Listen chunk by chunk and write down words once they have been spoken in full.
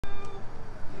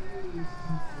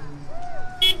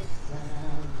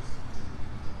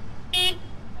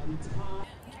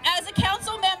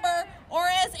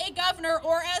governor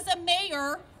or as a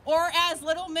mayor or as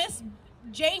little Miss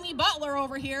Jamie Butler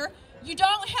over here, you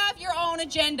don't have your own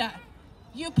agenda.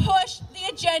 You push the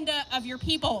agenda of your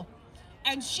people.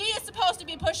 And she is supposed to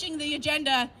be pushing the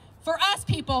agenda for us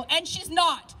people, and she's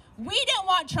not. We didn't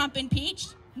want Trump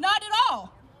impeached. Not at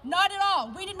all. Not at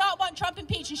all. We did not want Trump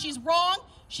impeached, and she's wrong.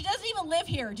 She doesn't even live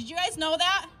here. Did you guys know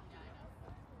that?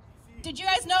 Did you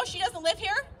guys know she doesn't live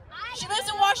here? She lives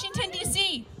in Washington,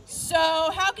 D.C. So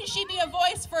how can she be a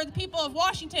voice for the people of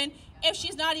Washington if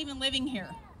she's not even living here?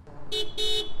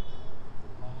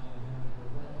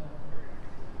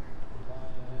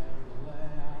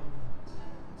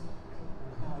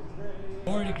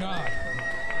 Glory to God.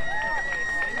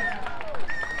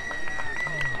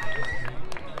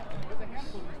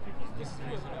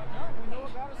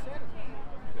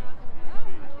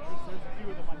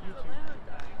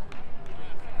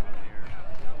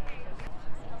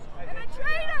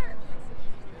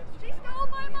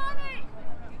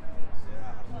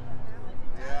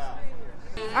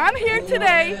 I'm here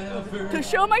today to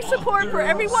show my support for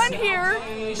everyone here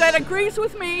that agrees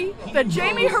with me that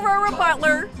Jamie Herrera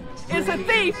Beutler is a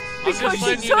thief because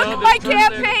she took my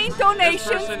campaign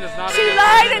donations. She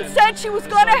lied and said she was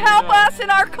going to help us in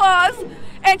our cause,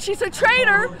 and she's a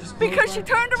traitor because she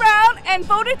turned around and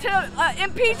voted to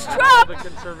impeach Trump,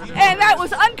 and that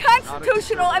was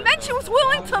unconstitutional. And then she was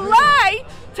willing to lie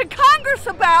to Congress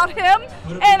about him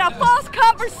and a false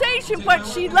conversation, but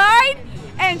she lied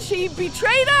and she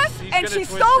betrayed us and she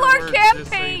stole our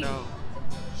campaign.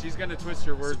 She's going to twist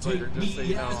your words later, just so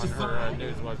you know, on her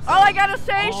news website. All I got to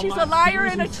say, she's a liar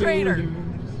and a traitor.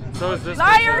 So is this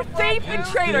liar, thief, and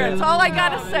traitor. That's all I got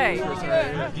to say.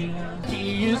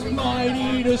 He is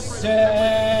mighty to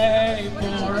save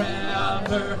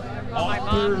forever. My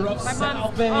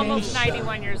mom's almost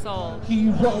 91 years old,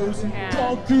 and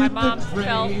my mom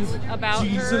felt about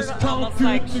her almost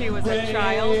like she was a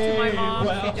child to my mom.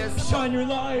 She just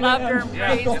loved her and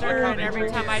praised her, and every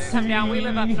time I'd come down, we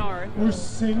live up north,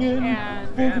 and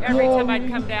every time I'd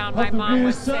come down, my mom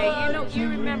would say, you know, you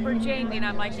remember Jamie? And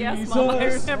I'm like, yes, Mom, I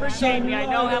remember Jamie. I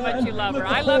know how much you love her.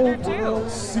 I loved her too.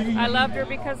 I loved her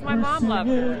because my mom loved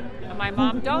her. And my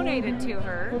mom donated to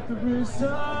her,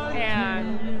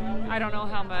 and I don't know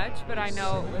how much, but I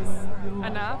know it was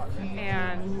enough,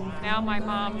 and now my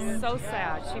mom's so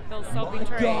sad. She feels so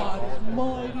betrayed.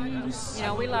 You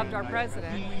know, we loved our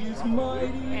president, and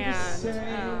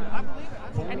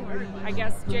anyway, I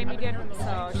guess Jamie didn't,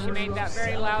 so she made that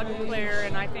very loud and clear,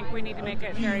 and I think we need to make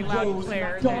it very loud and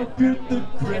clear that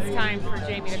it's time for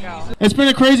Jamie to go. It's been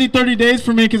a crazy 30 days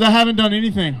for me because I haven't done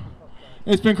anything.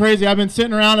 It's been crazy. I've been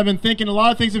sitting around. I've been thinking a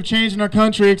lot of things have changed in our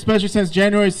country, especially since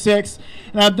January 6th.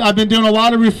 And I've been doing a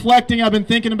lot of reflecting. I've been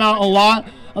thinking about a lot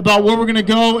about where we're going to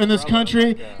go in this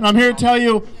country. And I'm here to tell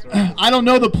you, I don't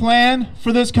know the plan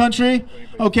for this country.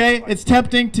 Okay? It's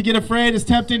tempting to get afraid. It's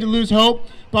tempting to lose hope.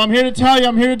 But I'm here to tell you,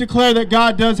 I'm here to declare that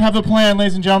God does have a plan,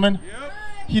 ladies and gentlemen.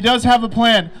 He does have a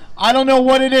plan. I don't know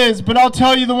what it is, but I'll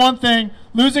tell you the one thing.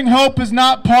 Losing hope is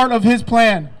not part of His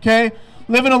plan. Okay?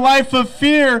 Living a life of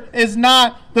fear is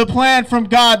not the plan from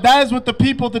God. That is what the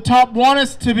people at the top want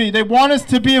us to be. They want us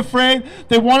to be afraid.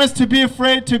 They want us to be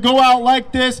afraid to go out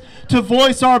like this, to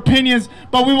voice our opinions,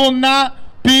 but we will not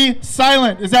be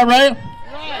silent. Is that right?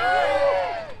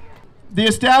 Right. The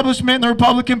establishment in the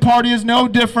Republican Party is no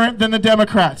different than the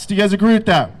Democrats. Do you guys agree with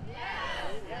that?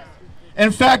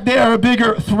 In fact, they are a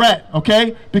bigger threat,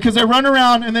 okay? Because they run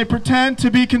around and they pretend to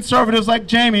be conservatives like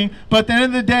Jamie, but at the end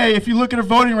of the day, if you look at her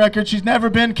voting record, she's never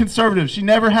been conservative. She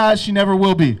never has, she never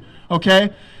will be,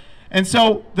 okay? And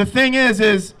so the thing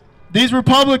is these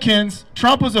Republicans,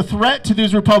 Trump was a threat to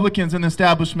these Republicans in the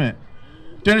establishment.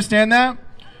 Do you understand that?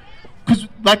 Because,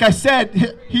 like I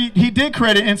said, he did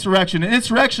create an insurrection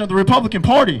of the Republican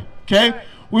Party, okay?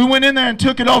 We went in there and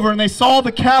took it over, and they saw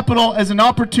the Capitol as an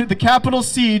opportunity, the Capitol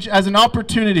siege as an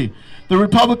opportunity. The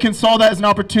Republicans saw that as an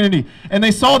opportunity. And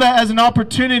they saw that as an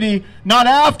opportunity not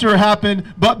after it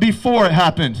happened, but before it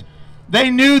happened. They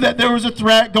knew that there was a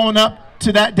threat going up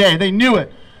to that day. They knew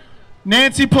it.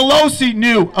 Nancy Pelosi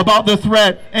knew about the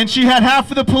threat, and she had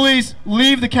half of the police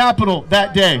leave the Capitol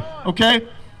that day, okay?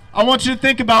 I want you to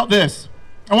think about this.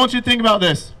 I want you to think about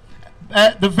this.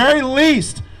 At the very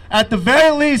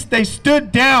least, they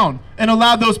stood down and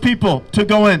allowed those people to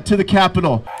go into the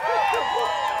Capitol.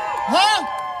 Huh?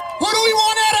 Who do we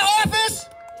want out of office?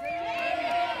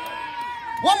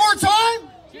 One more time?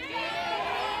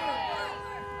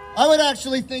 I would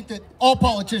actually think that all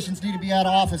politicians need to be out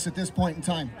of office at this point in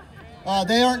time.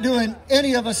 They aren't doing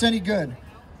any of us any good.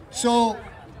 So,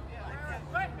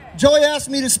 Joey asked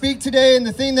me to speak today, and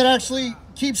the thing that actually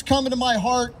keeps coming to my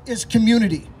heart is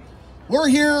community. We're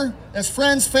here as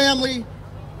friends, family,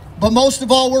 but most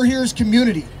of all, we're here as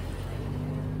community.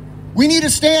 We need to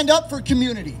stand up for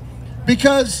community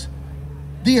because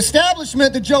the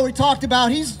establishment that Joey talked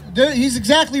about, he's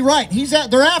exactly right.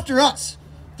 They're after us.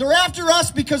 They're after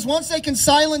us because once they can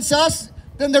silence us,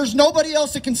 then there's nobody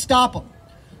else that can stop them.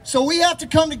 So we have to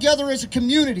come together as a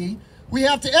community. We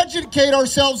have to educate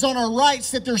ourselves on our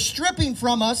rights that they're stripping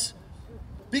from us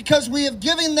because we have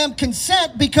given them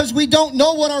consent because we don't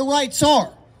know what our rights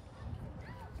are.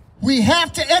 We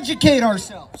have to educate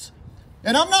ourselves.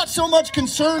 And I'm not so much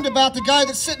concerned about the guy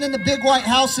that's sitting in the big white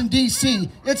house in D.C.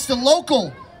 It's the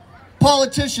local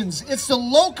politicians. It's the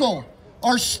local.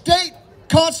 Our state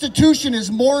constitution is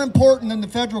more important than the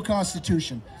federal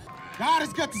constitution. God,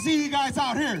 it's good to see you guys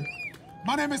out here.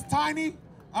 My name is Tiny.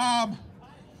 I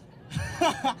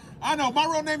know, my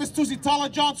real name is Tusitala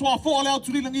John Suafo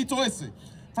Tulilangito Ese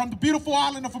from the beautiful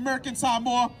island of American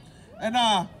Samoa. And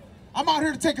I'm out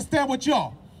here to take a stand with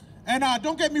y'all. And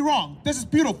don't get me wrong, this is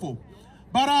beautiful.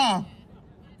 But I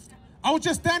was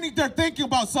just standing there thinking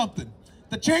about something.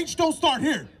 The change don't start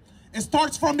here. It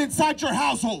starts from inside your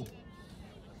household.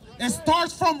 It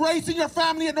starts from raising your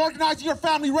family and organizing your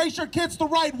family. Raise your kids the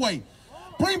right way.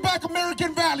 Bring back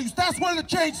American values. That's where the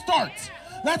change starts.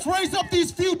 Let's raise up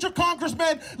these future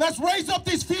congressmen. Let's raise up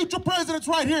these future presidents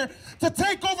right here to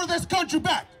take over this country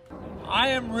back. I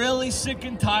am really sick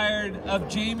and tired of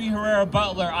Jamie Herrera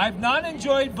Beutler. I've not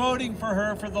enjoyed voting for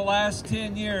her for the last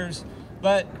 10 years,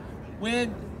 but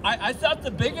when I thought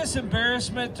the biggest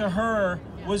embarrassment to her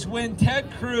was when Ted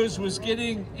Cruz was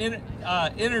getting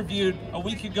interviewed a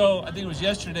week ago. I think it was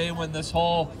yesterday when this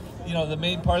whole, the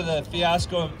main part of the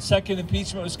fiasco, second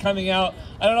impeachment was coming out.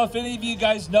 I don't know if any of you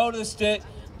guys noticed it.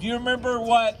 Do you remember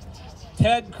what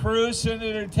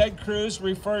Senator Ted Cruz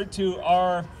referred to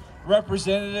our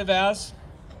representative as?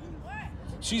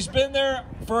 She's been there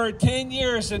for 10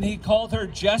 years and he called her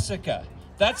Jessica.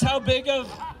 That's how big of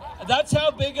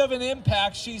an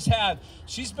impact she's had.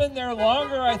 She's been there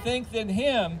longer, I think, than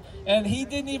him, and he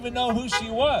didn't even know who she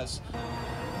was.